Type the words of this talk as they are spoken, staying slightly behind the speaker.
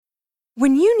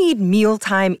When you need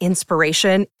mealtime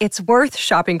inspiration, it's worth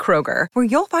shopping Kroger, where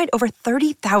you'll find over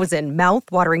 30,000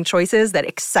 mouth-watering choices that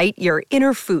excite your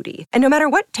inner foodie. And no matter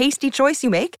what tasty choice you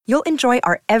make, you'll enjoy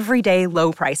our everyday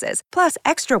low prices, plus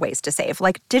extra ways to save,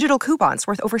 like digital coupons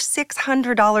worth over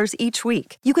 $600 each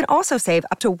week. You can also save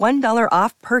up to $1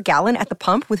 off per gallon at the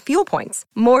pump with fuel points.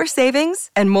 More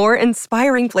savings and more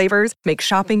inspiring flavors make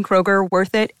shopping Kroger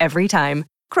worth it every time.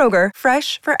 Kroger,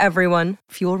 fresh for everyone.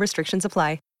 Fuel restrictions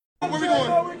apply. Where we going?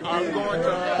 I'm going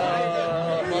to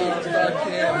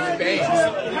Spain.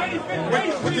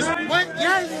 What?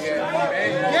 Yes.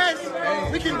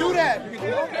 Yes. We can do that. You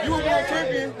a world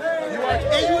champion.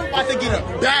 And you about to get a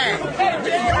bag. No.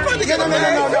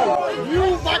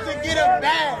 You about to get a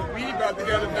bag. We about to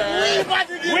get a bag. We about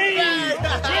to get a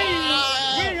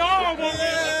bag. We all want to get a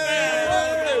bag.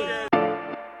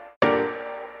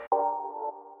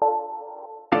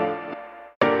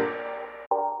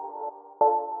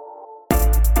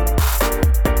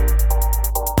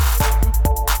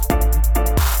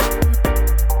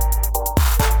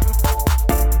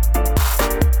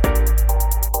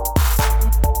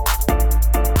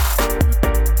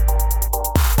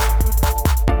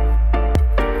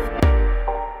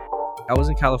 I was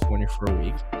in California for a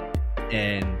week,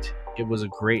 and it was a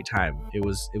great time. It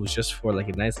was just for like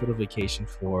a nice little vacation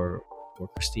for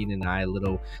Christine and I, a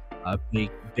little bay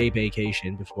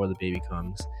vacation before the baby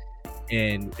comes,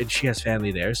 and she has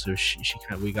family there, so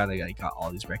we got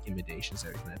all these recommendations,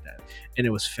 everything like that, and it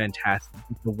was fantastic.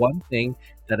 The one thing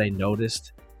that I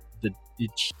noticed, the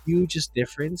hugest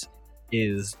difference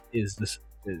is the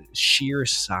sheer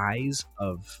size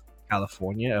of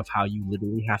California, of how you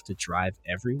literally have to drive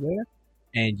everywhere,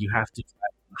 and you have to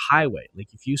drive on the highway.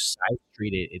 Like if you side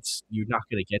street it, you're not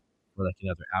going to get for like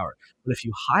another hour. But if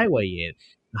you highway it,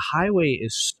 the highway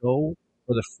or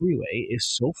the freeway is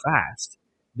so fast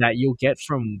that you'll get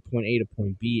from point A to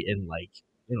point B in like,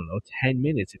 10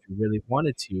 minutes if you really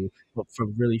wanted to, but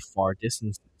from really far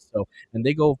distances. So, and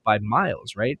they go by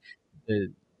miles, right?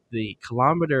 The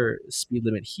kilometer speed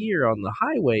limit here on the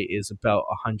highway is about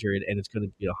 100, and it's going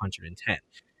to be 110,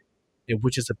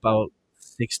 which is about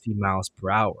 60 miles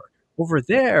per hour. Over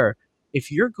there,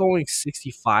 if you're going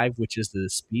 65, which is the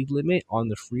speed limit on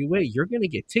the freeway, you're going to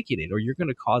get ticketed or you're going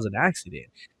to cause an accident.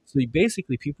 So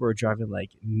basically, people are driving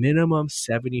like minimum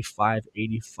 75,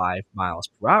 85 miles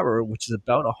per hour, which is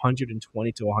about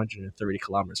 120 to 130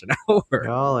 kilometers an hour.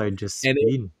 Y'all are just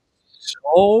speeding. It's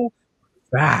so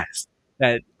fast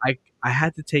that I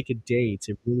had to take a day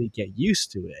to really get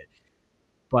used to it.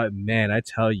 But man, I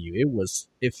tell you,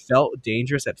 it felt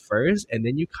dangerous at first, and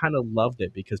then you kind of loved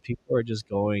it because people are just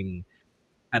going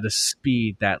at a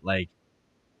speed that, like,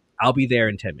 I'll be there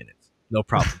in 10 minutes. No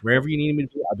problem. Wherever you need me to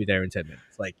be, I'll be there in 10 minutes.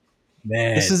 Like,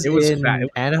 man, this is in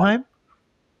Anaheim?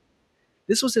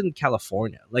 This was in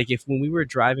California. Like, when we were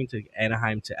driving to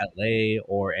Anaheim to LA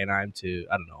or Anaheim to,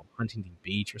 I don't know, Huntington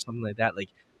Beach or something like that,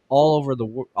 like, all over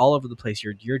the place,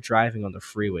 you're driving on the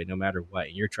freeway no matter what,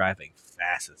 and you're driving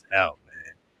fast as hell, man.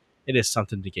 It is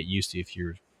something to get used to if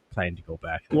you're planning to go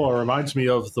back there. Well, it reminds me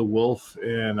of the wolf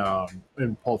in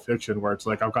Pulp Fiction, where it's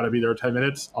like, I've got to be there in 10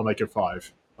 minutes, I'll make it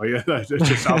 5. Like, it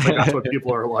just sounds like that's what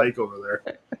people are like over there.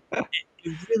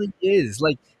 It really is.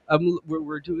 Like,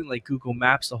 we're doing like Google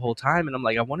Maps the whole time, and I'm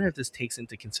like, I wonder if this takes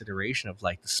into consideration of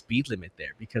like the speed limit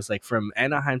there, because like from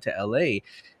Anaheim to LA,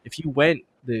 if you went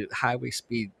the highway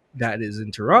speed that is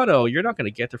in Toronto, you're not going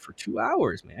to get there for 2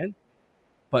 hours, man.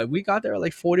 But we got there at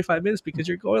like 45 minutes because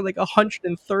you're going like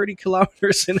 130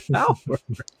 kilometers an hour.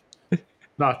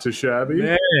 Not too shabby.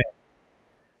 Man.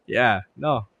 Yeah,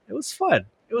 no, it was fun.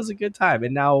 It was a good time.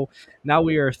 And now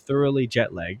we are thoroughly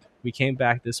jet lagged. We came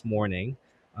back this morning,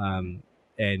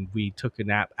 and we took a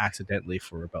nap accidentally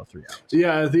for about 3 hours.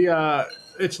 Yeah,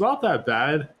 it's not that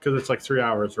bad because it's like 3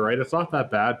 hours, right? It's not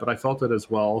that bad, but I felt it as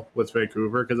well with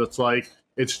Vancouver because it's like,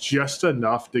 it's just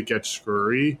enough to get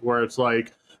screwy where it's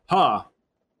like,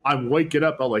 I'm waking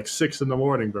up at like 6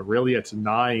 a.m, but really it's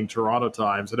 9 Toronto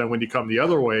times. And then when you come the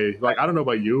other way, like, I don't know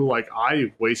about you, like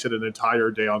I wasted an entire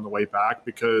day on the way back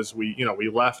because we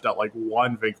left at like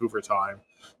 1 Vancouver time.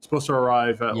 Supposed to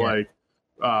arrive at like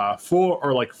 4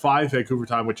 or like 5 Vancouver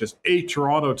time, which is 8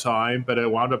 Toronto time, but it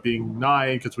wound up being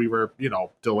 9 because we were,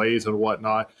 delays and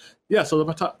whatnot. Yeah, so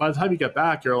by the time you get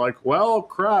back, you're like, well,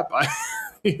 crap.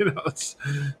 You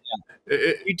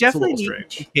definitely need a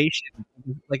vacation,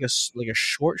 like a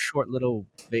short little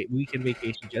weekend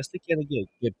vacation, just to kind of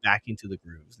get back into the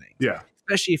groove of things. Yeah,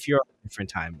 especially if you're on a different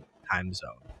time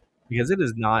zone, because it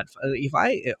is not. If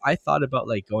I thought about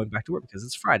like going back to work because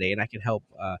it's Friday and I can help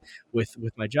with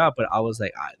my job, but I was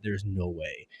like, there's no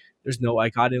way. I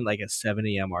got in like at 7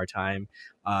 a.m. our time,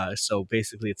 so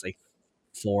basically it's like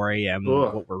 4 a.m.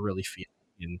 Ugh. what we're really feeling,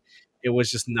 and it was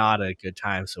just not a good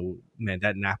time. So man,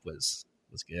 that nap was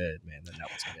good, man. That nap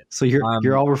was good. So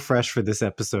you're all refreshed for this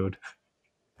episode.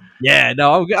 Yeah,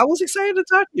 no, I was excited to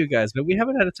talk to you guys, but we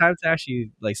haven't had a time to actually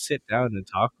like sit down and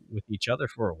talk with each other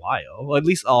for a while. Well, at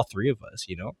least all three of us,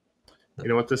 you know. You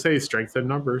know what to say? Strength in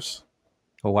numbers.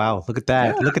 Oh wow! Look at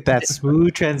that! Yeah. Look at that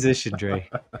smooth transition, Dre.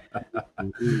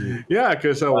 Yeah,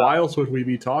 because why else would we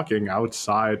be talking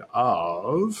outside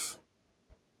of?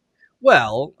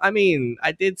 Well, I mean,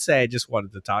 I did say I just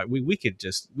wanted to talk. We could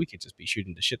just be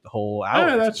shooting the shit the whole hour.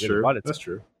 Yeah, if that's we really true. wanted to. That's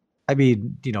true. I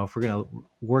mean, you know, if we're gonna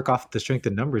work off the strength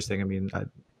in numbers thing, I mean,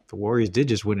 the Warriors did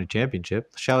just win a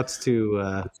championship. Shouts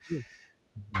to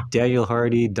Daniel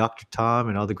Hardy, Dr. Tom,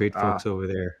 and all the great folks over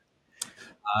there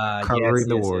covering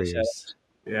the Warriors.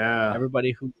 Yeah,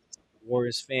 everybody who's a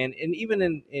Warriors fan, and even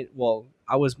in well,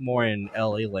 I was more in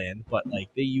LA land, but like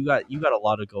you got a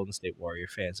lot of Golden State Warrior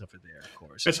fans over there, of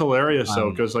course. it's hilarious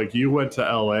though, because like you went to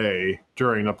LA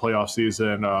during the playoff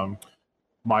season.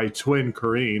 My twin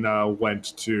Kareen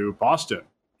went to Boston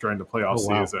during the playoff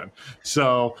season.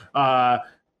 So I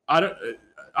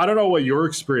don't know what your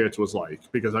experience was like,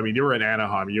 because I mean you were in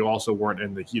Anaheim. You also weren't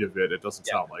in the heat of it. It doesn't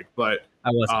sound like, but I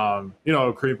wasn't. you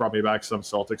know, Kareen brought me back some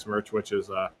Celtics merch, which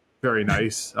is very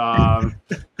nice. Nothing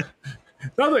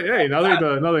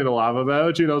to laugh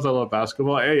about. She knows I love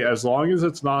basketball. Hey, as long as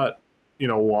it's not, you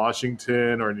know,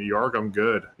 Washington or New York, I'm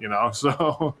good. You know,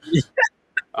 so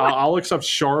I'll accept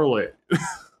Charlotte.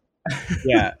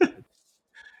 Yeah.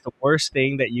 The worst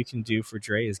thing that you can do for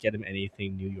Dre is get him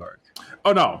anything New York.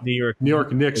 Oh no, New York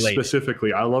Knicks related.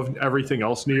 specifically. I love everything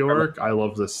else New York. I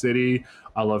love the city.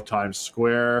 I love Times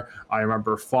Square. I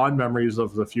remember fond memories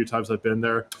of the few times I've been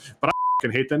there, but I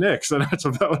fucking hate the Knicks, and that's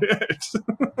about it.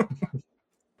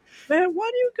 Man,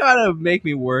 why do you gotta make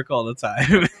me work all the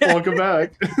time? Welcome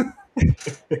back.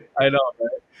 I know,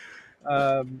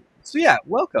 right? So yeah,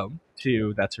 welcome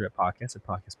to That's a Rip Podcast, a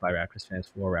podcast by Raptors fans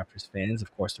for Raptors fans. Of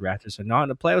course, the Raptors are not in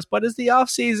the playoffs, but it's the off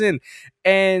season,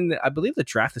 and I believe the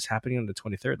draft is happening on the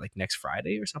 23rd, like next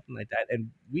Friday or something like that.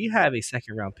 And we have a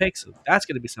second round pick, so that's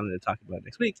going to be something to talk about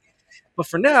next week. But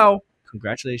for now,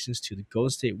 congratulations to the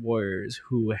Golden State Warriors,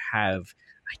 who have,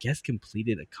 I guess,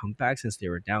 completed a comeback since they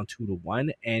were down 2-1,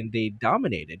 and they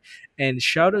dominated. And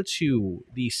shout out to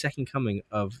the second coming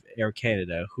of Air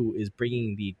Canada, who is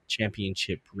bringing the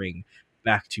championship ring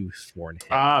back to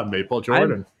Thornhill. Maple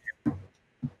Jordan.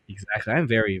 Exactly. I'm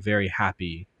very, very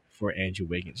happy for Andrew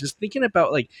Wiggins. Just thinking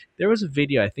about, like, there was a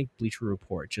video, I think Bleacher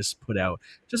Report just put out,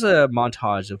 just a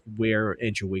montage of where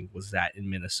Andrew Wiggins was at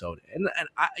in Minnesota. And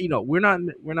I, you know, we're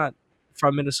not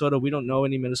from Minnesota. We don't know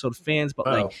any Minnesota fans, but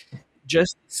like,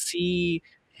 just see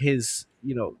his,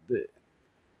 you know,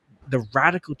 the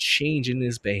radical change in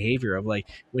his behavior of, like,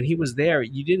 when he was there,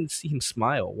 you didn't see him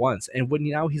smile once, and when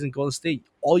now he's in Golden State,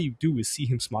 all you do is see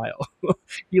him smile.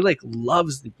 He like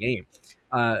loves the game.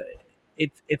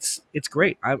 It's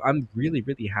great. I'm really,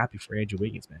 really happy for Andrew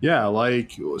Wiggins, man. Yeah,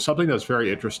 like something that's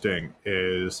very interesting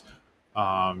is,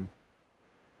 and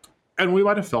we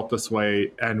might have felt this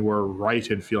way, and we're right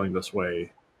in feeling this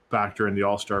way back during the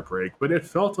All-Star break, but it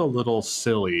felt a little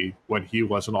silly when he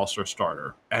was an All-Star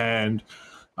starter. And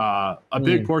a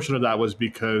big portion of that was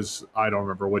because, I don't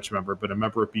remember which member, but a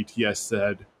member of BTS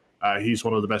said he's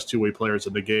one of the best two-way players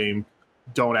in the game.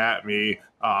 Don't at me.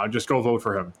 Just go vote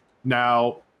for him.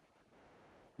 Now,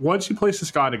 once you place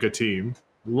this guy on a good team,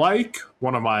 like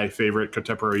one of my favorite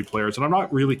contemporary players, and I'm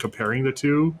not really comparing the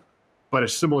two, but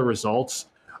it's similar results,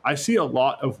 I see a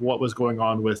lot of what was going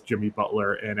on with Jimmy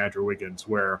Butler and Andrew Wiggins,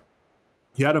 where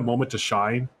he had a moment to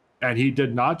shine, and he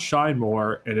did not shine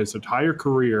more in his entire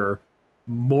career,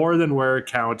 more than where it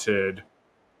counted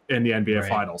in the NBA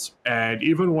Finals. And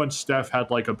even when Steph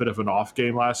had like a bit of an off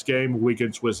game last game,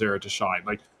 Wiggins was there to shine.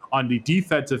 Like on the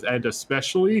defensive end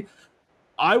especially,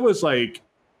 I was like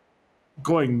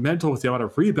going mental with the amount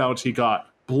of rebounds he got,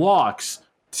 blocks,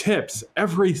 tips,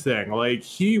 everything. Like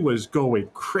he was going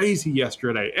crazy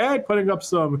yesterday and putting up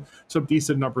some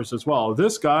decent numbers as well.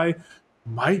 This guy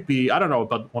might be, I don't know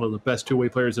about one of the best two-way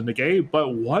players in the game,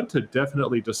 but one to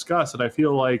definitely discuss. And I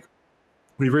feel like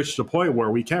we've reached a point where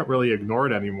we can't really ignore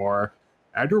it anymore.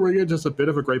 Andrew Wiggins is a bit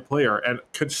of a great player. And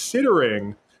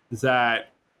considering that,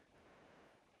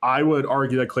 I would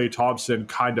argue that Klay Thompson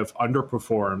kind of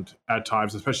underperformed at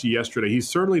times, especially yesterday. He's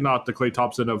certainly not the Klay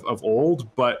Thompson of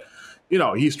old, but you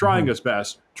know, he's trying his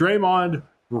best. Draymond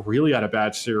really had a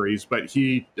bad series, but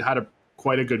he had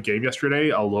quite a good game yesterday,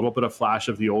 a little bit of flash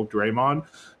of the old Draymond.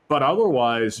 But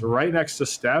otherwise, right next to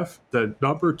Steph, the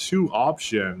number 2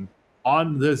 option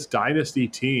on this dynasty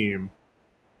team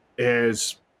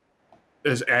is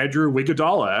is Andrew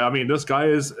Iguodala. I mean, this guy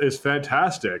is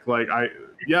fantastic. Like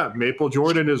Maple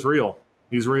Jordan is real.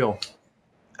 He's real.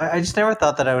 I just never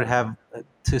thought that I would have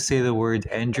to say the words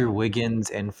Andrew Wiggins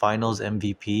and Finals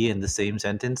MVP in the same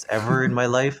sentence ever in my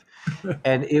life,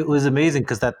 and it was amazing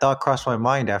because that thought crossed my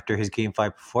mind after his Game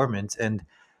 5 performance. And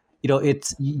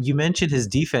it's you mentioned his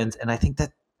defense, and I think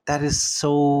that is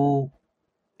so.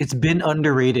 It's been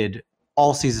underrated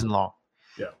all season long.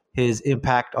 Yeah, his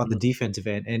impact on the defensive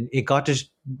end, and it got to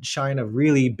shine a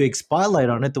really big spotlight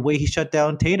on it the way he shut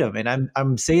down Tatum. And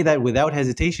I'm saying that without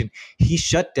hesitation. He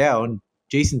shut down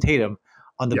Jason Tatum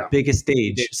on the biggest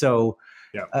stage. So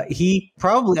he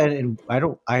probably, and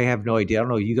I have no idea. I don't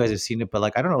know. You guys have seen it, but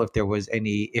like I don't know if there was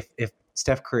any if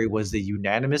Steph Curry was the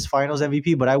unanimous Finals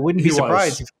MVP, but I wouldn't be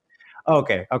surprised.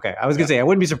 Okay. I was gonna say I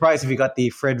wouldn't be surprised if he got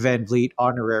the Fred VanVleet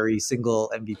honorary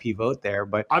single MVP vote there,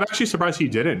 but I'm actually surprised he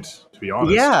didn't. To be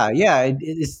honest, yeah,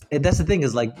 and that's the thing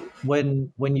is like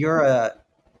when you're a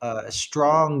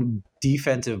strong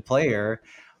defensive player,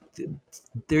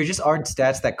 there just aren't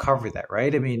stats that cover that,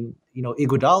 right? I mean,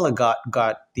 Iguodala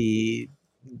got the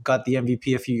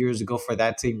MVP a few years ago for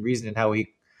that same reason and how he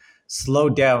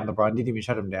slowed down LeBron, didn't even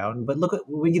shut him down. But look at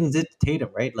what Wiggins did to Tatum,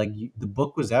 right? Like the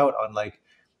book was out on like.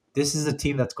 This is a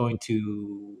team that's going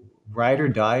to ride or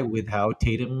die with how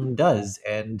Tatum does.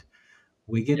 And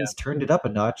Wiggins turned it up a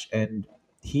notch, and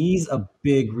he's a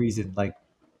big reason. Like,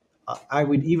 I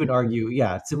would even argue,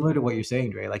 similar to what you're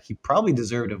saying, Dre, like he probably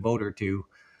deserved a vote or two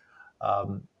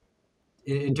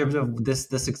in terms of the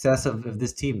success of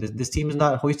this team. This team is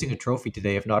not hoisting a trophy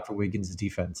today if not for Wiggins'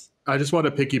 defense. I just want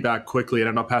to piggyback quickly,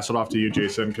 and I'll pass it off to you,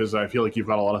 Jason, because I feel like you've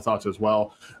got a lot of thoughts as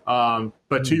well.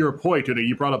 But to your point,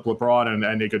 you brought up LeBron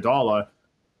and Iguodala.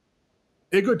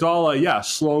 Iguodala,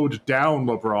 slowed down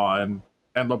LeBron,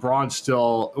 and LeBron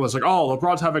still was like, oh,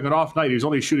 LeBron's having an off night. He's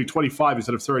only shooting 25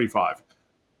 instead of 35.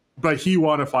 But he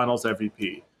won a Finals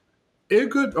MVP.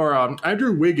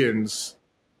 Andrew Wiggins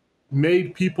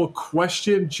made people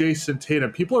question Jason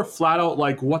Tatum. People are flat out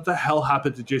like, what the hell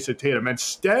happened to Jason Tatum?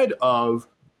 Instead of,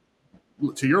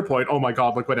 to your point, oh my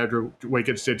God, look what Andrew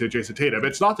Wiggins did to Jason Tatum.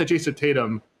 It's not that Jason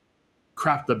Tatum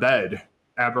crapped the bed,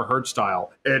 Amber Heard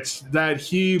style. It's that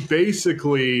he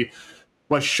basically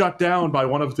was shut down by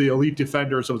one of the elite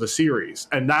defenders of the series.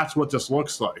 And that's what this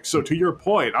looks like. So to your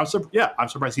point, I'm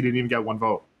surprised he didn't even get one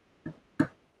vote.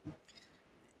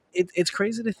 It's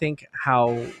crazy to think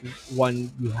how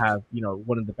you have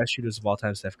one of the best shooters of all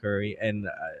time, Steph Curry, and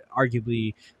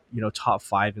arguably top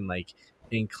 5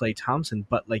 in Klay Thompson,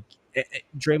 but like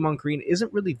Draymond Green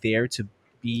isn't really there to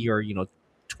be your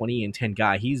 20 and 10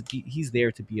 guy. He's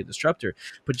there to be a disruptor.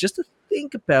 But just to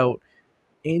think about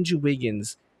Andrew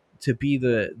Wiggins to be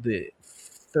the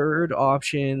third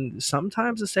option,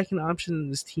 sometimes the second option in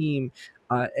this team,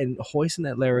 and hoisting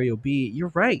that Larry OB,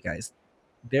 you're right, guys.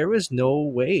 There is no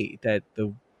way that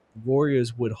the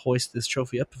Warriors would hoist this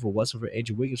trophy up if it wasn't for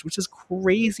Andrew Wiggins, which is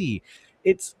crazy.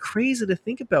 It's crazy to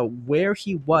think about where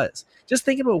he was. Just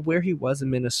think about where he was in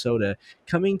Minnesota,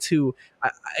 coming to,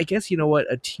 I guess,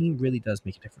 a team really does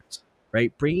make a difference,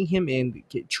 right? Bringing him in,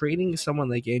 trading someone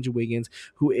like Andrew Wiggins,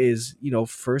 who is,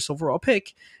 first overall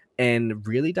pick and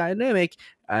really dynamic.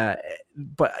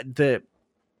 But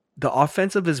the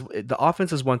offense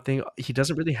is one thing. He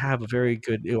doesn't really have a very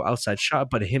good outside shot,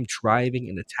 but him driving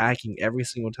and attacking every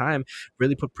single time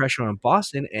really put pressure on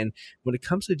Boston. And when it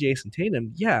comes to Jason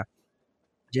Tatum,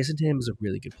 Jason Tatum is a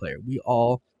really good player. We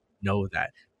all know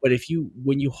that. But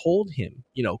when you hold him,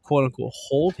 quote unquote,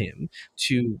 hold him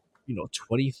to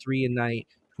 23 a night,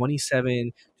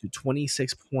 27 to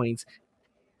 26 points,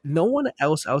 no one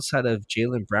else outside of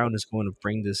Jaylen Brown is going to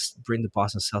bring the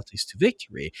Boston Celtics to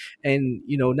victory. And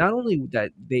not only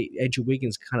that, Andrew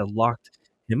Wiggins kind of locked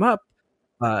him up,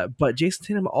 but Jason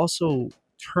Tatum also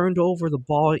turned over the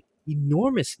ball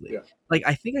enormously. Yeah. Like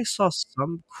I think I saw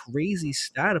some crazy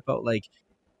stat about like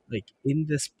in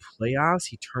this playoffs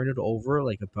he turned it over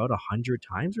like about 100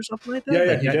 times or something like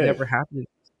that. Yeah, that never happened.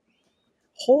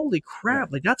 Holy crap!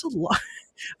 Yeah. Like that's a lot.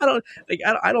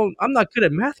 I'm not good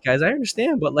at math, guys. I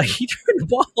understand, but like he turned the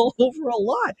ball over a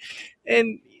lot,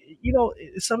 and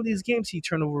some of these games he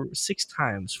turned over 6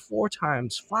 times, 4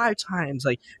 times, 5 times.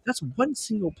 Like that's one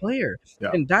single player,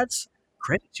 and that's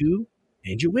credit to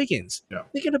Andrew Wiggins. Yeah.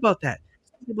 Thinking about that,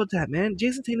 man.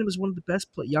 Jason Tatum is one of the best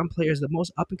young players, the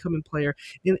most up and coming player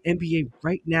in the NBA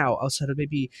right now, outside of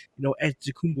maybe Ed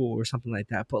Antetokounmpo or something like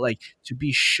that. But like to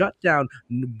be shut down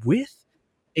with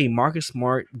a Marcus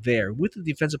Smart there, with the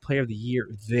Defensive Player of the Year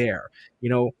there,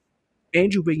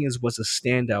 Andrew Wiggins was a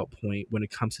standout point when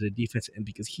it comes to the defense end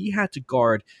because he had to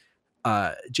guard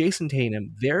Jason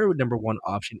Tatum, their number one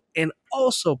option, and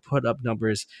also put up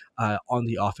numbers on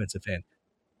the offensive end.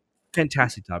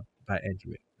 fantastic job by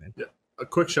Andrew Wiggins, man. Yeah. A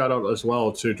quick shout out as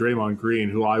well to Draymond Green,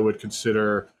 who I would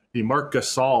consider the Marc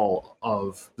Gasol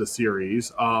of the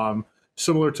series.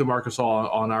 Similar to Marc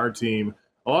Gasol on our team,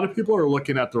 a lot of people are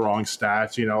looking at the wrong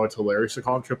stats. You know, it's hilarious to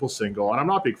call him triple single, and I'm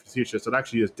not being facetious. It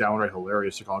actually is downright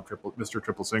hilarious to call him Mr.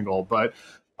 Triple Single. But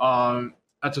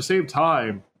at the same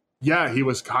time, yeah, he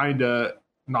was kind of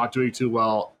not doing too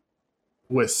well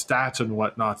with stats and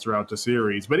whatnot throughout the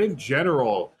series. But in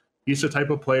general, he's the type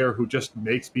of player who just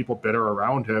makes people better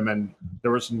around him, and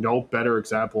there was no better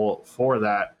example for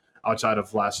that outside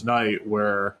of last night,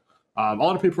 where a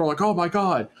lot of people are like, oh my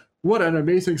God, what an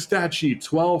amazing stat sheet,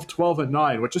 12, 12, and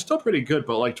 9, which is still pretty good,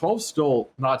 but like 12 is still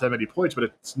not that many points, but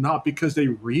it's not because they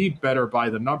read better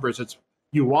by the numbers. It's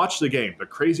you watch the game, the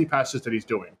crazy passes that he's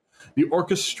doing, the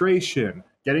orchestration,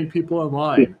 getting people in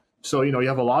line. So, you know, you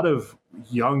have a lot of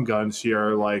young guns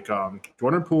here, like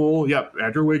Jordan Poole,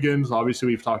 Andrew Wiggins, obviously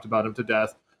we've talked about him to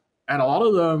death, and a lot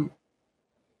of them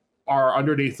are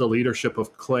underneath the leadership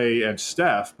of Clay and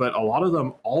Steph, but a lot of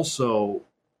them also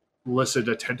listened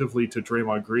attentively to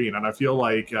Draymond Green, and I feel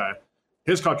like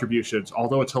his contributions,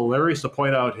 although it's hilarious to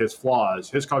point out his flaws,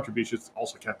 his contributions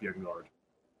also can't be ignored.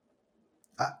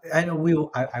 I know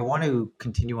I want to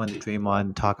continue on the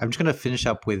Draymond talk. I'm just going to finish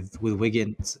up with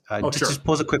Wiggins. Just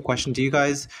pose a quick question to you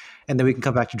guys, and then we can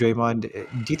come back to Draymond.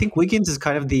 Do you think Wiggins is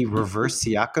kind of the reverse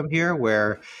Siakam here,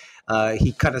 where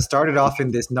he kind of started off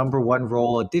in this number one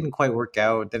role, it didn't quite work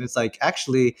out, then it's like,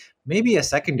 actually, maybe a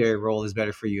secondary role is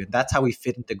better for you, and that's how he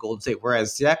fit into Golden State.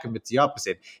 Whereas Siakam, it's the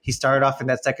opposite. He started off in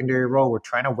that secondary role. We're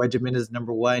trying to wedge him in as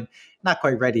number one, not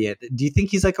quite ready yet. Do you think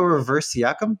he's like a reverse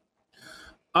Siakam?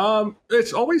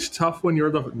 It's always tough when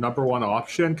you're the number one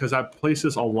option because that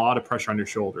places a lot of pressure on your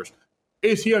shoulders.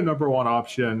 Is he a number one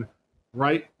option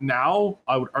right now?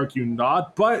 I would argue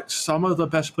not, but some of the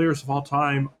best players of all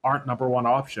time aren't number one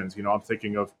options. You know, I'm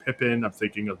thinking of Pippen, I'm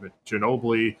thinking of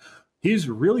Ginobili. He's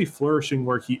really flourishing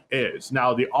where he is.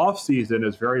 Now, the offseason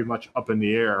is very much up in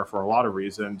the air for a lot of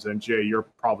reasons, and Jay, you're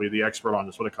probably the expert on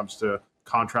this when it comes to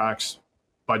contracts,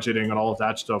 budgeting, and all of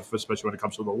that stuff, especially when it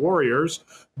comes to the Warriors.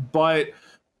 But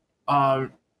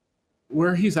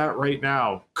where he's at right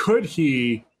now, could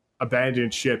he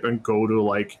abandon ship and go to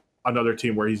like another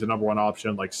team where he's the number one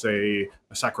option, like say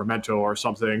a Sacramento or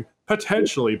something?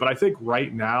 Potentially, but I think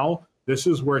right now this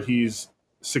is where he's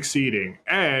succeeding.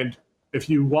 And if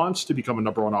he wants to become a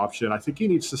number one option, I think he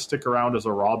needs to stick around as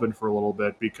a Robin for a little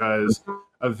bit, because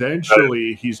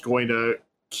eventually he's going to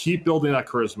keep building that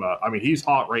charisma. I mean, he's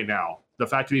hot right now. The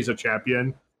fact that he's a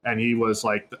champion, and he was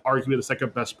like arguably the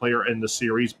second best player in the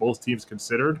series, both teams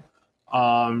considered.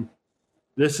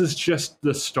 This is just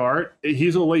the start.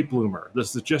 He's a late bloomer.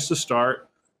 This is just the start.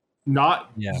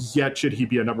 Not yet should he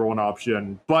be a number one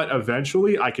option, but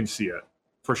eventually I can see it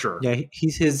for sure. Yeah,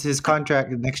 he's his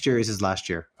contract next year is his last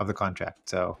year of the contract.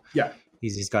 So yeah,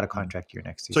 he's got a contract year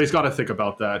next year. So he's got to think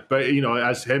about that. But you know,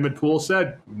 as him and Poole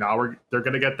said, now they're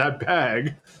going to get that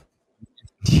bag.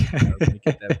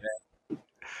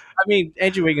 I mean,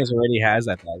 Andrew Wiggins already has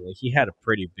that bag. Like, he had a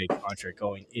pretty big contract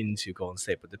going into Golden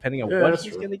State, but depending on what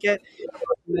he's going to get in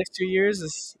the next 2 years,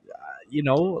 is you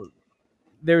know,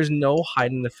 there's no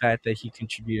hiding the fact that he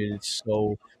contributed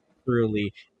so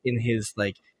thoroughly in his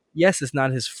like. Yes, it's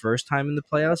not his first time in the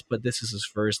playoffs, but this is his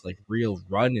first like real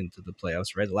run into the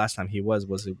playoffs. Right, the last time he was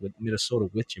it with Minnesota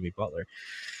with Jimmy Butler.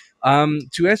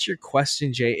 To answer your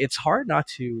question, Jay, it's hard not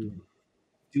to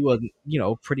do a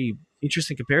pretty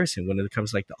interesting comparison when it comes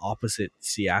to like the opposite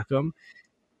Siakam.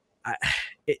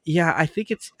 I think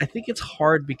it's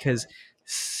hard because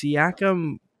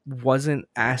Siakam wasn't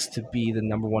asked to be the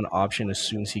number one option as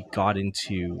soon as he got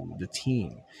into the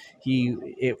team.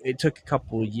 It took a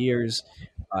couple of years,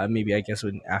 maybe I guess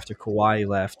after Kawhi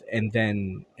left, and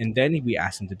then we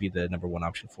asked him to be the number one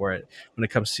option for it. When it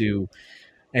comes to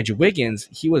Andrew Wiggins,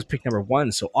 he was picked number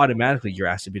one, so automatically you're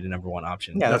asked to be the number one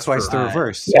option. Yeah, that's why it's the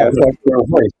reverse.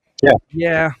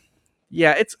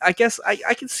 Yeah. It's. I guess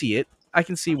I can see it. I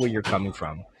can see where you're coming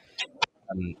from.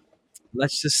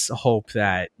 Let's just hope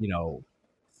that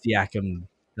Siakam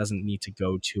doesn't need to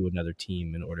go to another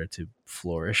team in order to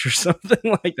flourish or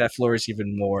something like that. Flourish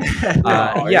even more.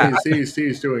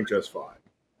 He's doing just fine.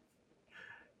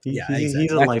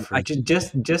 He's a lifer.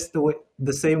 Just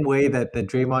the same way that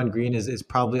Draymond Green is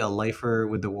probably a lifer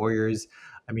with the Warriors.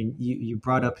 I mean, you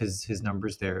brought up his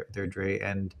numbers there, Dre,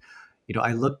 and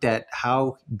I looked at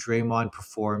how Draymond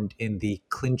performed in the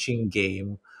clinching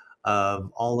game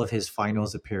of all of his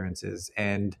finals appearances,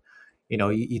 and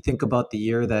you think about the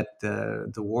year that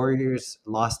the Warriors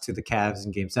lost to the Cavs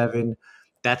in Game 7.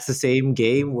 That's the same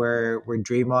game where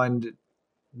Draymond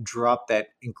dropped that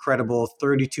incredible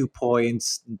 32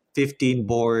 points, 15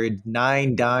 boards,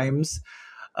 9 dimes.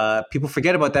 People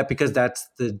forget about that because that's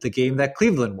the game that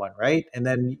Cleveland won, right? And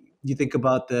then you think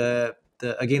about the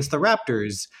against the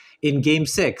Raptors in Game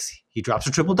 6, he drops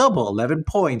a triple double, 11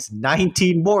 points,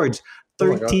 19 boards,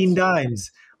 13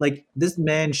 dimes. Like, this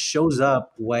man shows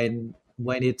up when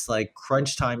it's like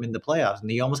crunch time in the playoffs, and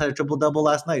he almost had a triple double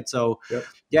last night. So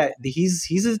yeah, he's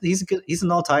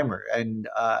an all timer, and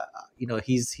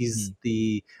he's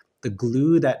the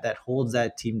glue that holds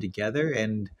that team together.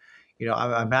 And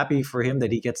I'm happy for him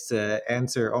that he gets to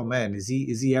answer, oh man, is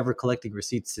he ever collecting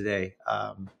receipts today?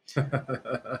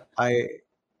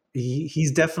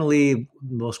 He's definitely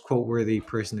the most quote-worthy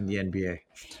person in the NBA.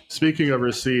 Speaking of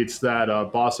receipts, that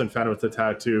Boston fan with the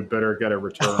tattoo better get a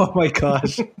return. Oh my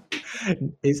gosh.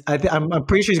 I'm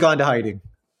pretty sure he's gone to hiding.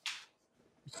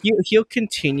 He'll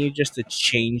continue just to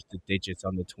change the digits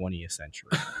on the 20th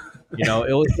century.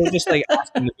 It'll just like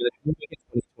ask him to be like, can you make it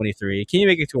 2023? Can you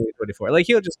make it 2024? Like,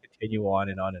 he'll just continue on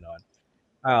and on and on.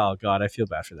 Oh God, I feel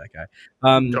bad for that guy.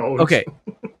 Okay.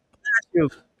 Can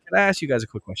I ask you guys a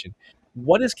quick question?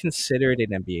 What is considered an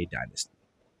NBA dynasty?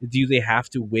 Do they have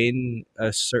to win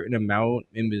a certain amount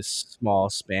in this small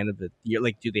span of the year?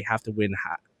 Like, do they have to win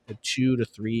 2 to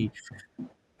 3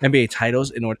 NBA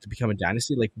titles in order to become a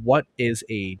dynasty? Like, what is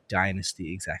a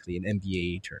dynasty exactly in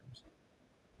NBA terms?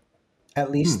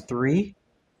 At least 3,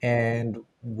 and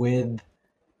with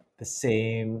the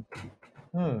same.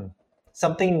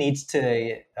 Something needs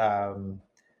to. There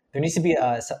needs to be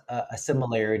a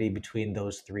similarity between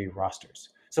those 3 rosters.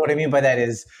 So what I mean by that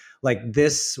is, like,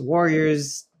 this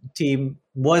Warriors team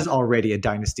was already a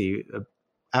dynasty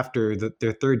after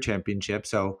their 3rd championship.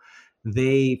 So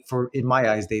in my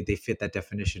eyes, they fit that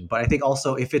definition. But I think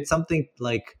also if it's something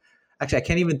like, actually, I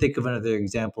can't even think of another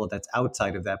example that's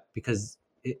outside of that, because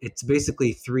it's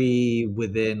basically 3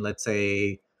 within, let's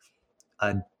say,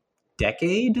 a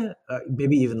decade,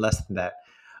 maybe even less than that.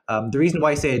 The reason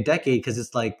why I say a decade, because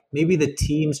it's like maybe the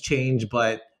teams change,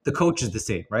 but the coach is the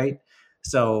same, right?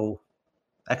 So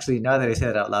actually, now that I say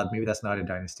it out loud, maybe that's not a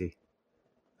dynasty.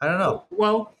 I don't know.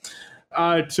 Well,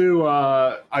 I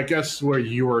guess where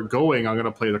you were going, I'm going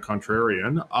to play the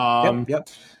contrarian. Yep.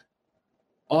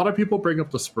 A lot of people bring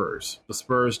up the Spurs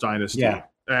dynasty. Yeah.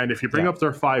 And if you bring up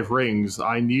their 5 rings,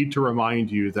 I need to remind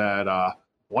you that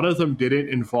one of them didn't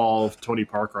involve Tony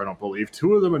Parker, I don't believe.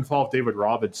 2 of them involved David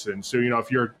Robinson. So, if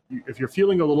you're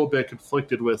feeling a little bit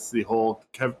conflicted with the whole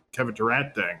Kevin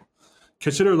Durant thing,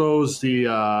 consider those the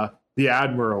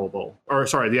Admiral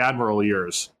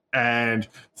years, and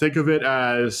think of it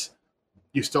as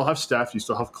you still have Steph, you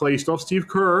still have Klay, you still have Steve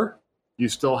Kerr, you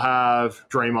still have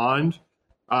Draymond.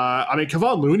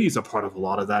 Kevon Looney is a part of a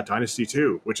lot of that dynasty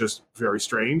too, which is very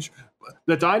strange.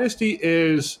 The dynasty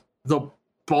is the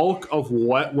bulk of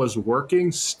what was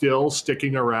working still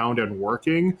sticking around and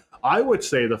working. I would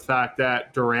say the fact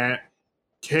that Durant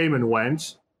came and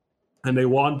went, and they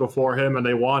won before him and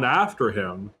they won after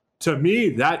him, to me,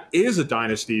 that is a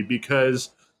dynasty, because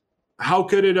how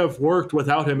could it have worked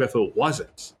without him if it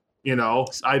wasn't?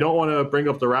 I don't want to bring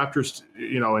up the Raptors,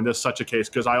 in this such a case,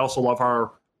 because I also love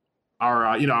our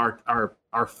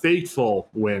faithful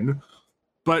win,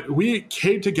 but we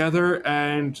came together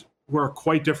and we're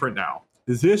quite different now.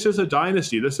 This is a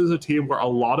dynasty. This is a team where a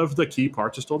lot of the key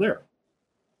parts are still there.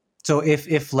 So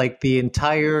if like the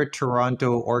entire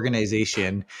Toronto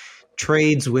organization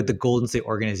trades with the Golden State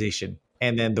organization,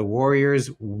 and then the Warriors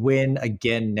win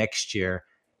again next year,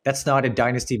 that's not a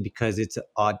dynasty because it's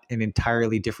an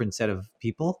entirely different set of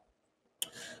people?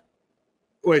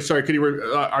 Wait, sorry.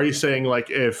 Are you saying like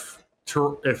if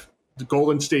the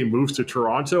Golden State moves to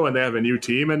Toronto and they have a new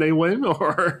team and they win,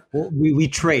 or we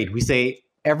trade? We say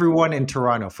everyone in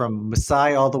Toronto, from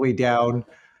Masai all the way down.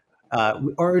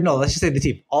 Let's just say the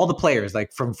team, all the players,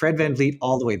 like from Fred VanVleet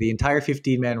all the way, the entire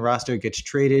 15-man roster gets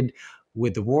traded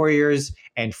with the Warriors,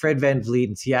 and Fred VanVleet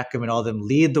and Siakam and all of them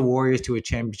lead the Warriors to a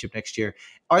championship next year.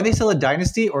 Are they still a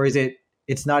dynasty, or is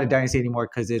it's not a dynasty anymore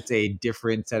because it's a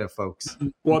different set of folks?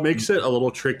 Well, it makes it a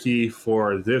little tricky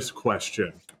for this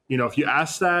question. If you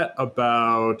ask that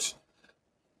about,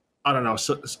 I don't know,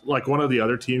 so, like one of the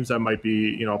other teams that might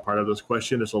be, part of this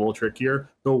question, is a little trickier.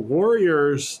 The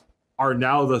Warriors are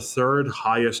now the 3rd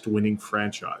highest winning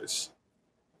franchise.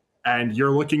 And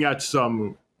you're looking at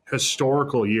some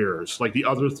historical years, like the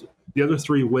other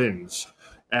 3 wins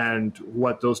and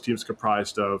what those teams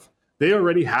comprised of. They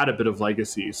already had a bit of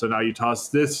legacy. So now you toss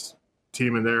this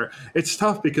team in there. It's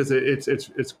tough because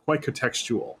it's quite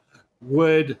contextual.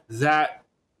 Would that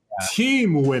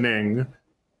team winning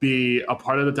be a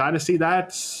part of the dynasty?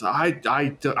 That's I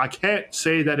can't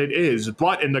say that it is,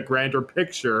 but in the grander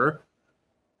picture,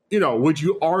 would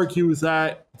you argue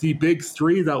that the big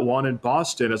three that won in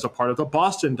Boston is a part of the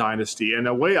Boston dynasty? In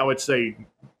a way, I would say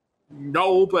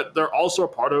no, but they're also a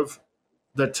part of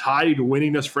the Tide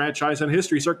winningest franchise in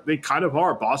history. So they kind of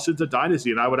are. Boston's a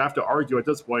dynasty, and I would have to argue at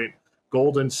this point,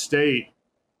 Golden State,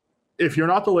 if you're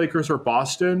not the Lakers or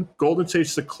Boston, Golden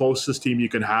State's the closest team you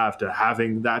can have to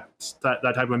having that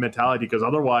type of mentality, because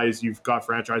otherwise you've got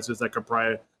franchises that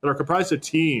are comprised of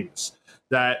teams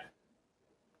that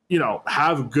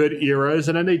have good eras,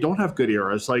 and then they don't have good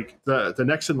eras. Like the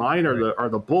next in line are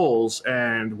the Bulls,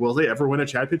 and will they ever win a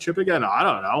championship again? I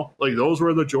don't know. Like those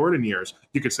were the Jordan years.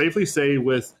 You could safely say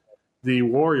with the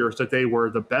Warriors that they were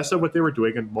the best at what they were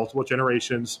doing in multiple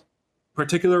generations,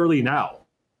 particularly now.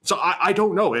 So I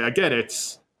don't know. Again,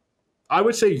 I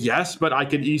would say yes, but I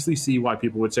can easily see why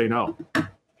people would say no.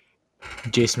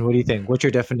 Jason, what do you think? What's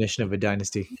your definition of a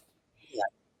dynasty?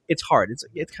 It's hard.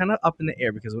 It's kind of up in the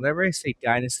air, because whenever I say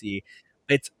dynasty,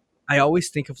 I always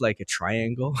think of like a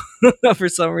triangle for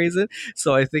some reason.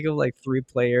 So I think of like 3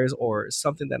 players or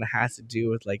something that has to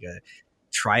do with like a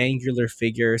triangular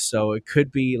figure. So it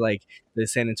could be like the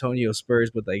San Antonio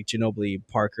Spurs with like Ginobili,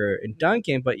 Parker, and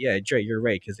Duncan. But yeah, Dre, you're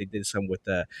right, because they did some with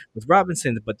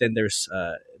Robinson. But then there's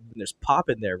Pop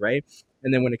in there, right?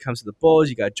 And then when it comes to the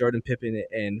Bulls, you got Jordan, Pippen,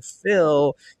 and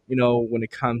Phil. When it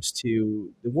comes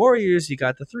to the Warriors, you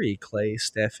got the 3, Clay,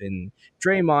 Steph, and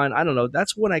Draymond. I don't know.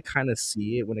 That's when I kind of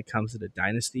see it when it comes to the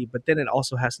dynasty. But then it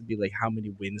also has to be like how many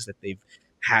wins that they've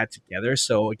had together.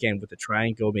 So again, with the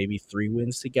triangle, maybe 3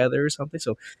 wins together or something.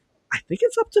 So I think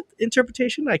it's up to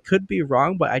interpretation. I could be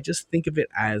wrong, but I just think of it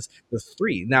as the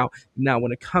 3. Now,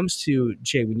 when it comes to,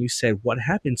 Jay, when you said what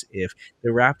happens if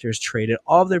the Raptors traded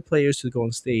all of their players to the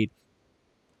Golden State,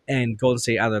 and Golden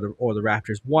State or the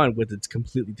Raptors won with its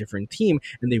completely different team,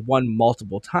 and they won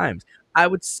multiple times, I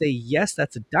would say yes,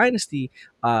 that's a dynasty.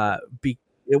 I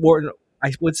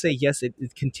would say yes,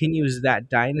 it continues that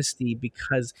dynasty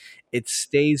because it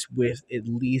stays with at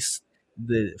least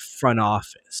the front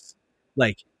office,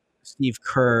 like Steve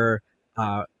Kerr.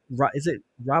 Is it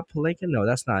Rob Pelinka? No,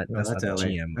 that's not. No, that's not the LA.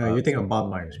 GM. You're thinking of Bob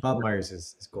Myers. Bob Myers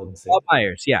is Golden State. Bob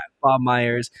Myers, yeah, Bob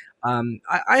Myers.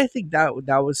 I think that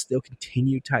was still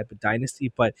continued type of dynasty,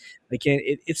 but again,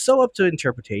 it's so up to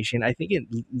interpretation. I think it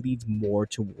leads more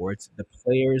towards the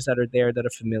players that are there that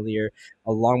are familiar,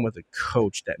 along with a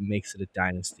coach that makes it a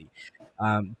dynasty.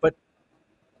 But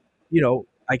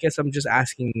I guess I'm just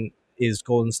asking: is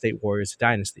Golden State Warriors a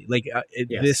dynasty? Like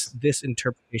Yes. this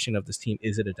interpretation of this team,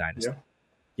 is it a dynasty? Yeah.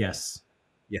 Yes.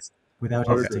 Yes. Without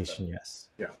I would agree with hesitation, yes.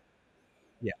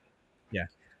 Yeah,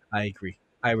 I agree.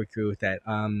 I would agree with that.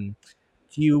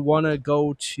 Do you want to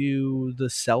go to the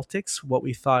Celtics? What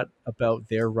we thought about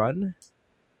their run?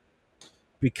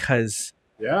 Because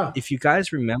Yeah. if you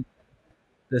guys remember,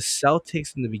 the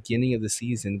Celtics in the beginning of the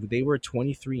season, they were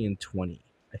 23-20.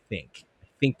 I think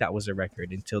that was a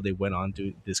record until they went on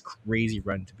to this crazy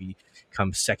run to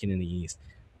become second in the East.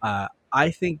 I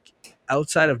think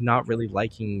outside of not really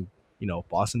liking,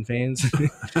 Boston fans,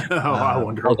 I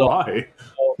wonder although- why.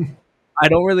 I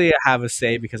don't really have a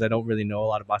say because I don't really know a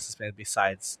lot of Boston fans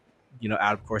besides,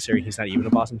 Adam Corsair. He's not even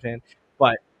a Boston fan.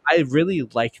 But I really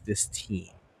like this team.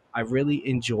 I really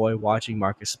enjoy watching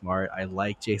Marcus Smart. I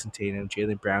like Jason Tatum.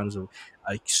 Jaylen Brown is an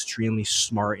extremely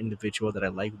smart individual that I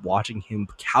like watching him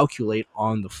calculate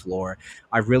on the floor.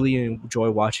 I really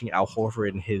enjoy watching Al Horford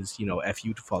and his,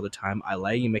 FU all the time. I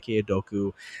like Ime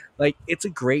Udoka. Like, it's a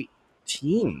great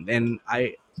team. And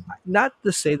not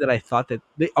to say that I thought that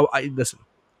listen,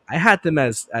 I had them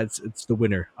as it's the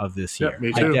winner of this year. Yeah,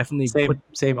 me I too. definitely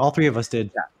Same. All 3 of us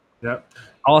did. Yep.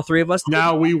 all 3 of us.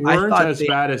 Now, we weren't thought as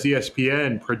bad as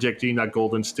ESPN predicting that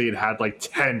Golden State had like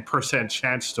 10%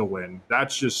 chance to win.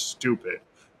 That's just stupid.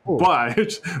 Ooh.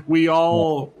 But we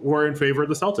all were in favor of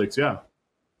the Celtics, yeah.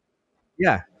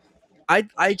 Yeah,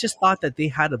 I just thought that they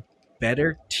had a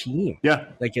better team. Yeah.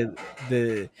 Like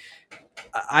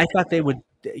I thought they would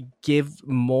give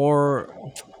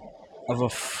more of a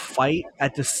fight.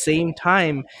 At the same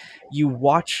time, you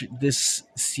watch this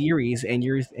series and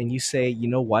you say, you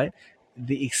know what,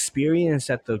 the experience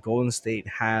that the Golden State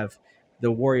have,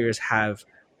 the Warriors have,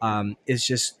 is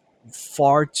just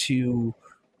far too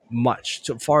much,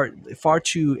 far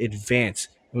too advanced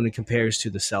when it compares to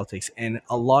the Celtics. And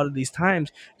a lot of these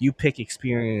times, you pick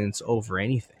experience over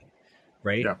anything.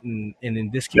 Right. Yeah. And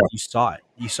in this case, you saw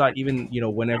it even,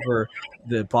 whenever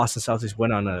the Boston Celtics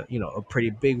went on a pretty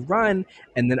big run,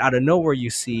 and then out of nowhere, you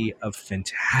see a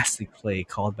fantastic play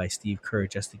called by Steve Kerr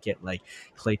just to get like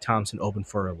Klay Thompson open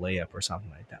for a layup or something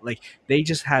like that. Like, they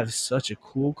just have such a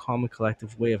cool, calm, and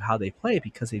collective way of how they play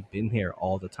because they've been here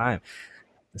all the time.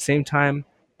 At the same time,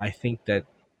 I think that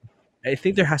I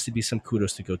think there has to be some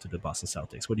kudos to go to the Boston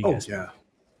Celtics. What do you guys think? Yeah.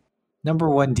 Number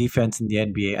one defense in the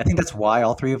NBA. I think that's why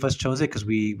all three of us chose it, because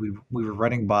we were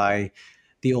running by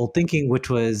the old thinking, which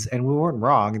was, and we weren't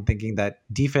wrong in thinking that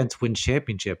defense wins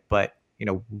championship. But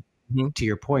Mhm. to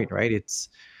your point, right? It's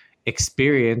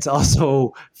experience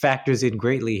also factors in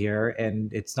greatly here,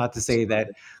 and it's not to say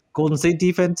that Golden State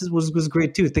defense was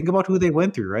great too. Think about who they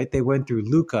went through, right? They went through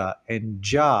Luka and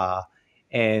Ja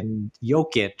and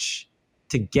Jokic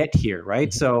to get here, right?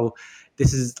 Mhm. So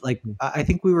this is like, I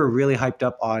think we were really hyped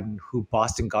up on who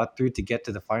Boston got through to get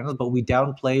to the finals, but we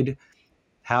downplayed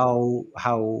how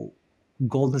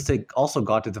Golden State also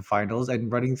got to the finals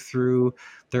and running through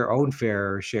their own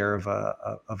fair share of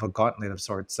a gauntlet of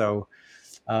sorts. So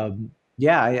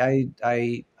yeah,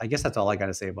 I guess that's all I got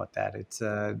to say about that. It's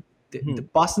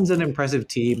Boston's an impressive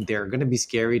team. They're going to be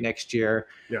scary next year.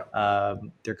 Yeah.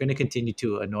 They're going to continue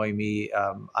to annoy me.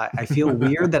 I feel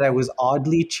weird that I was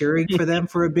oddly cheering for them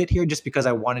for a bit here, just because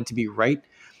I wanted to be right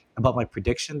about my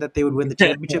prediction that they would win the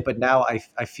championship. But now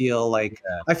I feel like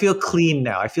I feel clean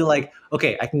now. I feel like,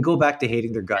 okay, I can go back to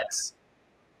hating their guts.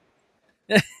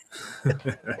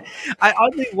 I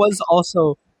oddly was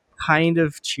also kind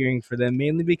of cheering for them,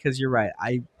 mainly because you're right.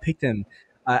 I picked them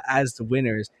as the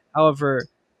winners. However,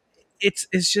 it's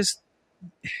just,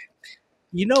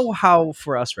 how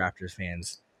for us Raptors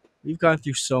fans, we've gone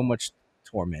through so much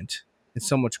torment and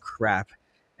so much crap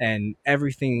and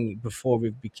everything before we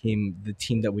became the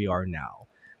team that we are now,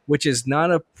 which is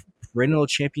not a perennial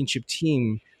championship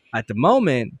team at the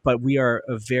moment, but we are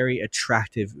a very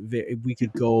attractive. We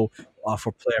could go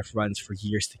for playoff runs for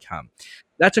years to come.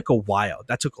 That took a while.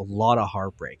 That took a lot of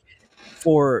heartbreak.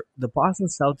 For the Boston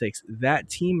Celtics, that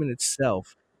team in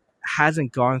itself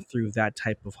hasn't gone through that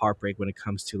type of heartbreak when it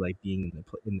comes to like being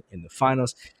in the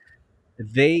finals.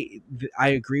 I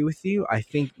agree with you. I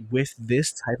think with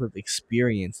this type of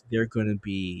experience, they're going to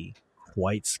be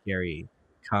quite scary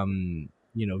come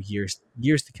years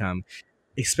to come,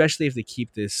 especially if they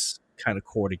keep this kind of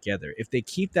core together. If they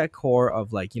keep that core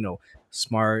of like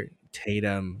Smart,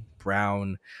 Tatum,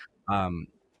 Brown, um,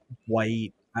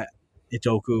 White,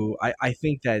 Itoku, I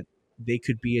think that they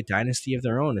could be a dynasty of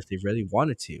their own if they really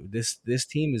wanted to. This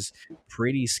team is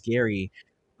pretty scary.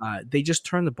 They just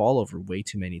turned the ball over way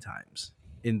too many times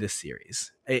in this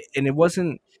series, and it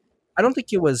wasn't. I don't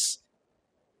think it was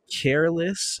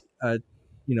careless.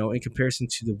 In comparison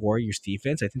to the Warriors'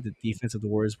 defense, I think the defense of the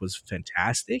Warriors was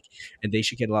fantastic, and they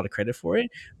should get a lot of credit for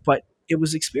it. But it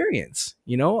was experience.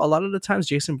 A lot of the times,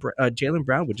 Jaylen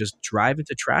Brown would just drive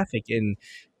into traffic and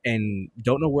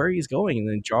don't know where he's going, and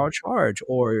then draw a charge,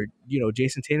 or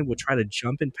Jason Tatum would try to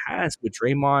jump and pass with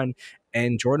Draymond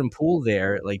and Jordan Poole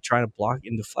there, like trying to block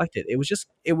and deflect it.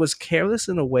 It was careless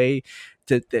in a way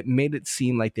that made it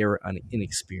seem like they were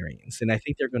inexperienced, and I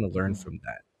think they're going to learn from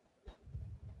that.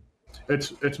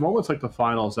 It's moments like the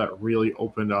finals that really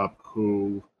opened up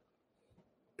who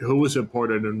was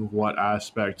important in what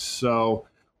aspect. So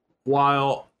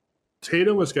while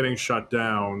Tatum was getting shut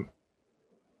down,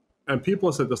 and people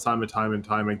have said this time and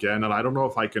time again, and I don't know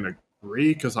if I can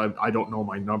agree because I don't know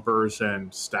my numbers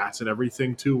and stats and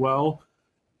everything too well,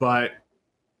 but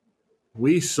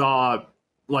we saw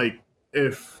like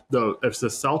if the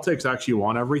Celtics actually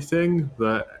won everything,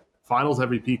 the finals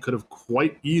MVP could have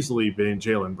quite easily been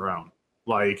Jaylen Brown.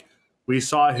 Like, we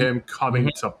saw him coming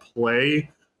to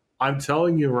play. I'm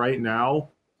telling you right now,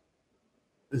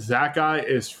 that guy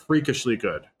is freakishly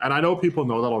good. And I know people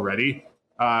know that already.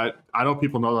 I know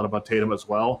people know that about Tatum as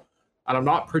well. And I'm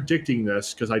not predicting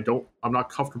this because I'm not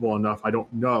comfortable enough. I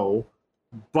don't know.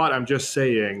 But I'm just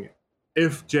saying,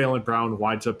 if Jaylen Brown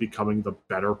winds up becoming the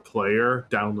better player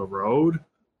down the road,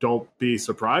 don't be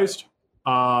surprised.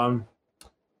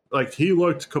 Like, he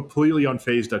looked completely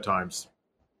unfazed at times.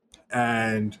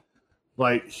 And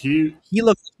like he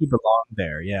looked like he belonged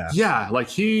there. Yeah, like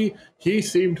he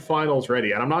seemed finals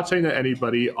ready. And I'm not saying that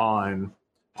anybody on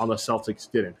the Celtics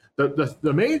didn't.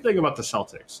 The main thing about the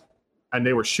Celtics, and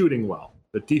they were shooting well.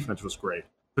 The defense was great.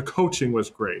 The coaching was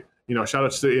great. Shout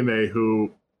outs to Ime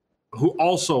who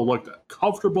also looked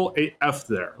comfortable AF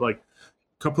there. Like,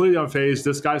 completely unfazed.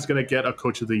 This guy's going to get a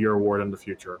Coach of the Year award in the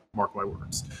future. Mark my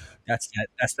words. That's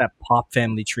that Pop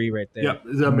family tree right there. Yeah,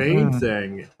 the main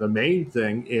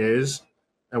thing is,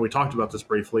 and we talked about this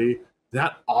briefly,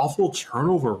 that awful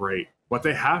turnover rate. What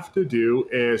they have to do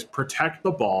is protect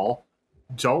the ball,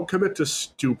 don't commit to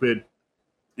stupid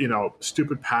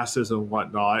passes and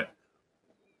whatnot.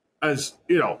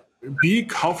 Be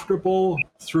comfortable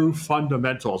through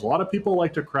fundamentals. A lot of people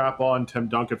like to crap on Tim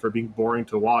Duncan for being boring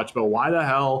to watch, but why the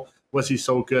hell was he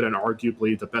so good and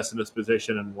arguably the best in his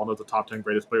position and one of the top 10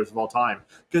 greatest players of all time?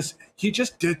 Because he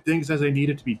just did things as they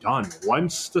needed to be done.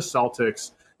 Once the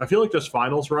Celtics, I feel like this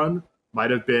finals run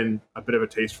might have been a bit of a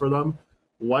taste for them.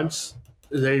 Once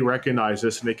they recognize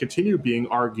this and they continue being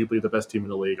arguably the best team in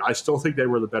the league, I still think they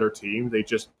were the better team. They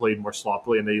just played more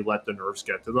sloppily and they let the nerves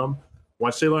get to them.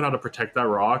 Once they learn how to protect that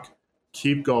rock,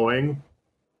 keep going,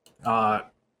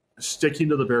 sticking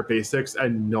to the bare basics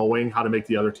and knowing how to make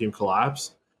the other team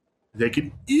collapse, they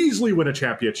could easily win a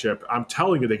championship. I'm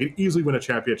telling you, they could easily win a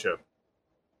championship.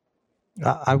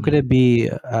 I'm going to be.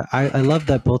 I love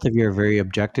that both of you are very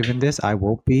objective in this. I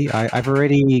won't be. I've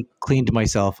already cleaned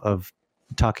myself of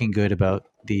talking good about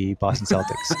the Boston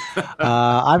Celtics.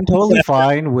 I'm totally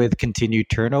fine with continued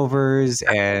turnovers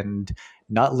and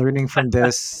not learning from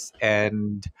this,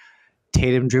 and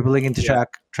Tatum dribbling into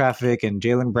traffic, and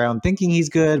Jaylen Brown thinking he's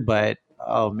good, but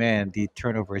oh man, the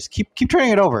turnovers keep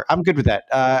turning it over. I'm good with that.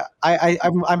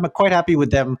 I'm quite happy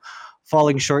with them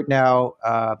falling short now.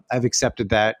 I've accepted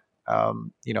that.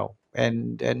 And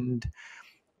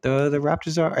the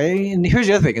Raptors are. And here's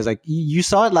the other thing: is like you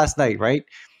saw it last night, right?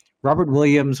 Robert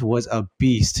Williams was a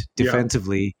beast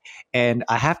defensively, and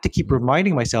I have to keep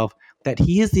reminding myself that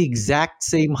he is the exact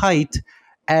same height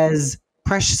as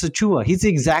Precious Achiuwa. He's the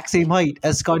exact same height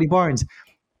as Scotty Barnes,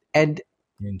 and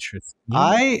interesting.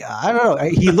 I don't know.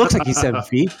 He looks like he's 7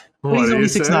 feet, but he's only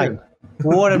 6'9".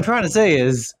 What I'm trying to say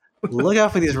is, look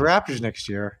out for these Raptors next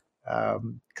year,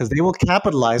 because they will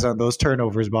capitalize on those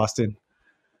turnovers. Boston.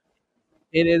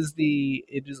 It is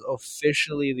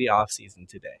officially the offseason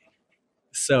today.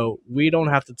 So we don't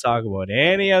have to talk about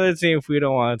any other team if we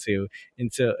don't want to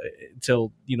until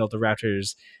the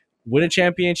Raptors win a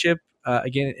championship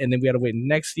again, and then we got to wait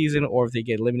next season, or if they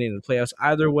get eliminated in the playoffs.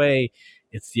 Either way,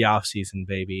 it's the offseason,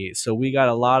 baby. So we got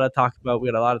a lot to talk about. We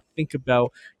got a lot to think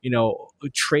about.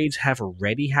 Trades have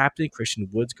already happened. Christian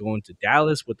Wood's going to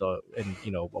Dallas a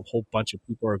whole bunch of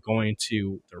people are going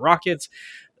to the Rockets.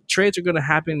 Trades are going to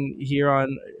happen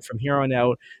from here on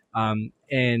out.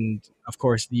 And of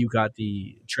course, you got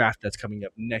the draft that's coming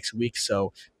up next week.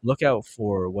 So look out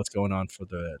for what's going on for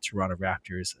the Toronto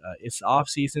Raptors. It's off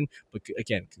season, but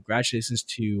again, congratulations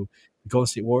to the Golden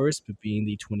State Warriors for being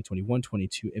the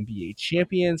 2021-22 NBA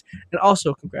champions, and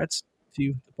also congrats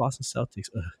to the Boston Celtics.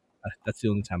 That's the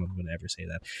only time I'm going to ever say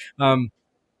that.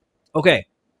 Okay.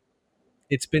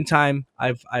 It's been time.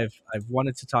 I've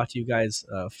wanted to talk to you guys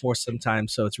for some time,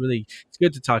 so it's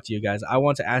good to talk to you guys. I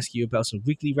want to ask you about some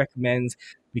weekly recommends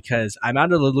because I'm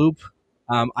out of the loop.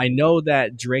 I know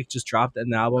that Drake just dropped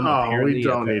an album. Oh, we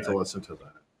don't need to listen to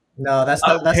that. No, that's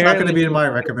not going to be in my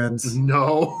recommends.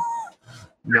 No.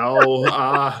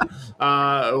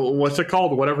 What's it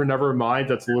called? Whatever. Never mind.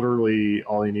 That's literally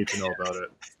all you need to know about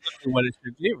it. What it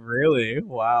should be, really?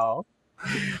 Wow.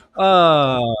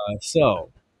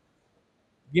 So.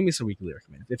 Give me some weekly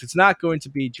recommends. If it's not going to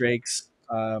be Drake's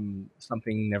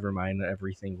something, never mind,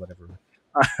 everything, whatever.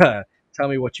 Tell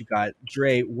me what you got.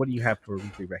 Dre, what do you have for a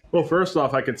weekly recommend? Well, first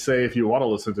off, I could say if you want to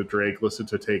listen to Drake, listen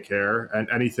to Take Care, and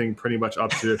anything pretty much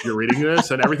up to if you're reading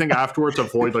this, and everything afterwards,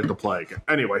 avoid like the plague.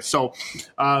 Anyway, so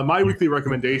my weekly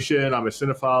recommendation, I'm a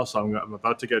cinephile, so I'm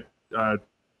about to get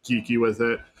geeky with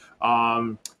it.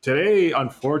 Today,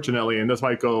 unfortunately, and this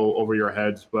might go over your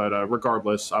heads, but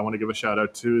regardless, I want to give a shout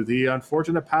out to the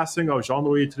unfortunate passing of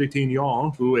Jean-Louis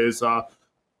Trintignant, who is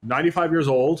 95 years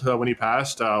old when he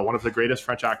passed, one of the greatest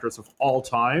French actors of all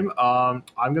time. I'm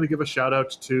going to give a shout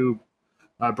out to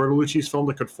Bertolucci's film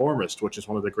The Conformist, which is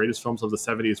one of the greatest films of the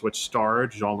 70s, which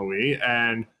starred Jean-Louis,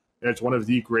 and it's one of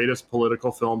the greatest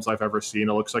political films I've ever seen.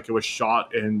 It looks like it was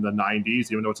shot in the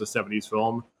 90s, even though it's a 70s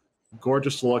film.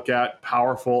 Gorgeous to look at,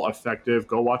 powerful, effective.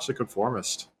 Go watch The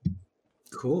Conformist.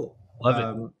 Cool. Love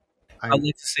it. I'd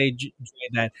like to say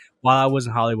that while I was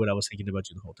in Hollywood, I was thinking about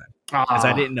you the whole time. Because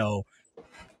I didn't know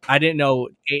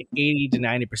 80 to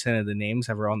 90% of the names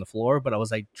ever on the floor, but I was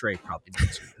like, Drake probably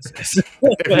knows who this is.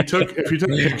 if you took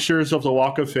pictures of the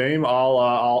Walk of Fame,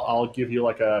 I'll give you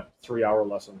like a 3-hour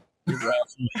lesson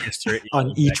history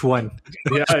on each one.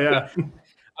 Yeah.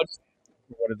 I'll just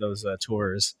one of those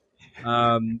tours.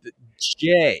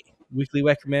 Jay, weekly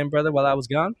recommend, brother, while I was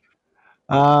gone?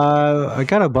 I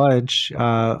got a bunch.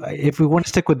 If we want to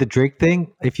stick with the Drake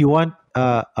thing, if you want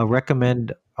a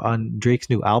recommend on Drake's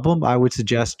new album, I would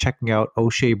suggest checking out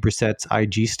O'Shea Brissett's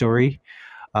IG story.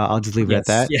 I'll just leave it at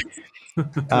that. Yes.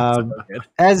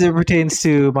 As it pertains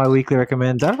to my weekly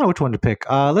recommends, I don't know which one to pick.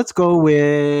 Let's go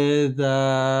with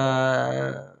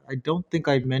I don't think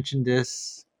I mentioned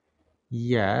this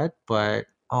yet, but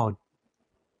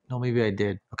no, maybe I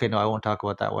did. Okay, no, I won't talk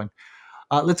about that one.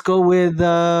 Let's go with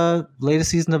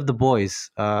latest season of The Boys.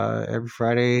 Every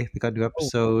Friday they got new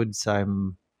episodes. I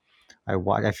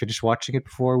finished watching it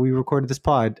before we recorded this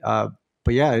pod.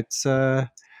 But yeah, it's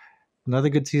another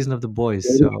good season of The Boys.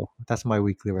 So that's my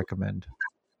weekly recommend.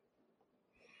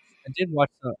 I did watch.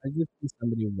 I did see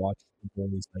somebody watch the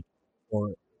boys like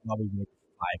for probably maybe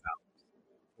 5 hours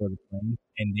for the plane,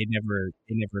 and they never left.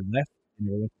 They never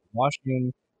went to the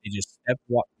washroom. They just They just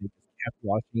kept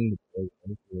watching the boys for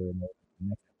the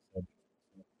next episode.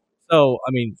 So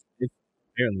I mean, it's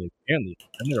apparently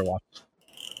I've never watched it.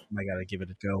 I gotta give it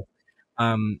a go.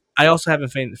 I also haven't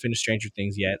finished Stranger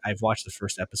Things yet. I've watched the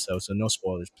first episode, so no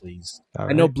spoilers, please. All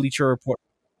I know right. Bleacher Report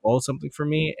spoiled something for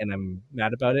me, and I'm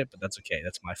mad about it, but that's okay.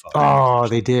 That's my fault. Oh,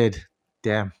 they did.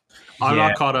 Damn. I'm Yeah.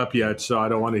 not caught up yet, so I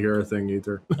don't want to hear a thing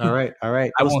either. All right.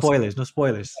 I No won't- spoilers. No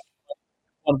spoilers.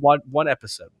 One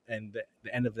episode, and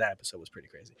the end of that episode was pretty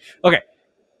crazy. Okay,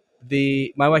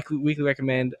 my weekly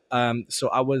recommend. So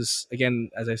I was,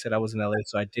 again, as I said, I was in LA,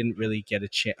 so I didn't really get a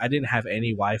chance. I didn't have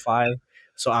any Wi-Fi,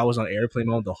 so I was on airplane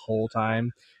mode the whole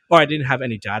time, or I didn't have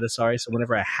any data. Sorry. So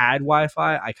whenever I had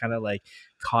Wi-Fi, I kind of like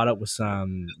caught up with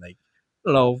some like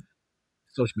I don't know,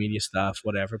 social media stuff,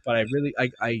 whatever. But I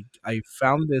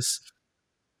found this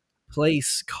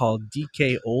place called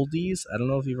DK Oldies. I don't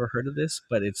know if you've ever heard of this,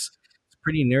 but it's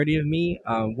pretty nerdy of me.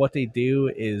 What they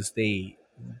do is they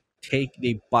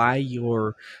buy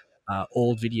your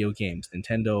old video games,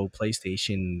 Nintendo,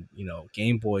 PlayStation,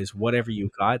 Game Boys, whatever you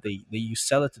got. You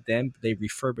sell it to them, they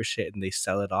refurbish it, and they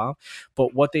sell it off.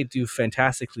 But what they do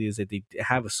fantastically is that they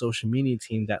have a social media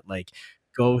team that like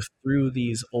go through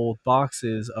these old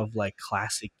boxes of like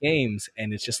classic games,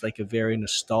 and it's just like a very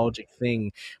nostalgic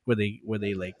thing where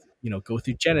they like go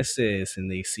through Genesis,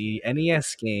 and they see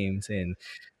NES games and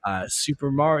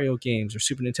Super Mario games or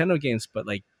Super Nintendo games, but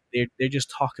like they just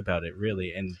talk about it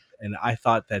really, and I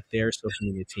thought that their social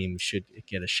media team should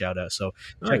get a shout out. So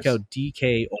check out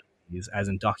DK Oldies, as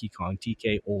in Donkey Kong,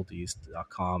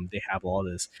 DKOldies.com. They have all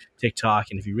this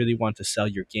TikTok, and if you really want to sell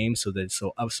your game so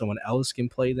someone else can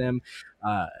play them,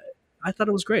 I thought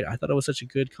it was great. I thought it was such a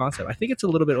good concept. I think it's a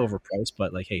little bit overpriced,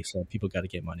 but like, hey, so people got to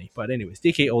get money. But anyways,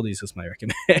 DK Oldies is my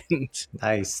recommend.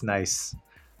 Nice.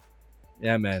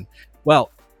 Yeah, man. Well,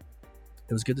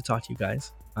 it was good to talk to you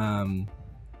guys.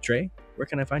 Trey, where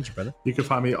can I find you, brother? You can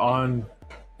find me on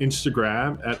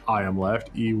Instagram at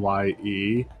IamLeft,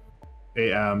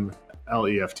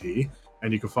 EYEAMLEFT.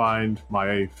 And you can find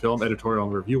my film editorial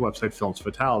and review website, Films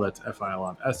Fatale. That's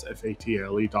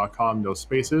FILMSFATLE.com, no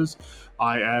spaces.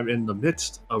 I am in the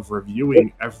midst of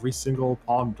reviewing every single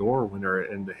Palme d'Or winner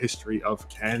in the history of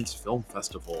Cannes Film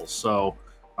Festival. So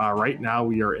right now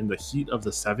we are in the heat of the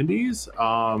 70s.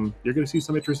 You're going to see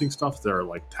some interesting stuff there,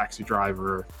 like Taxi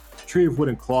Driver, Tree of Wood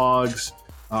and Clogs,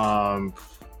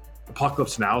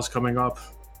 Apocalypse Now is coming up.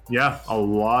 Yeah, a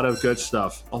lot of good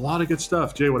stuff.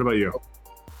 Jay, what about you?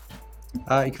 You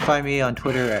can find me on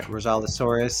Twitter at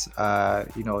Rosaldosaurus.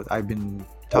 I've been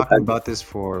talking about this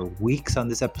for weeks on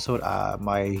this episode.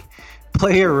 My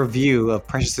player review of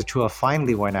Precious Achua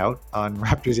finally went out on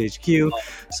Raptors HQ,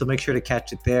 so make sure to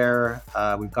catch it there.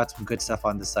 We've got some good stuff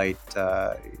on the site,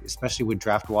 especially with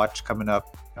Draft Watch coming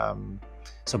up.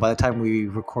 So by the time we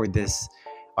record this,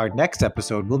 our next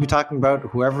episode, we'll be talking about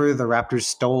whoever the Raptors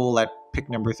stole at pick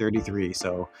number 33.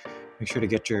 So make sure to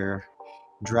get your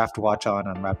Draft Watch on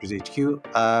Raptors HQ.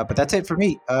 But that's it for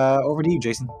me. Over to you,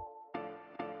 Jason.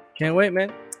 Can't wait,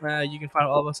 man. You can find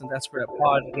all of us on That's Where That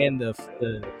Pod. Again, the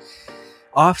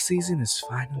off season is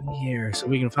finally here, so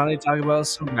we can finally talk about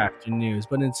some Raptor news.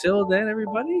 But until then,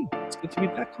 everybody, it's good to be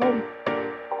back home.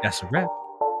 That's a wrap.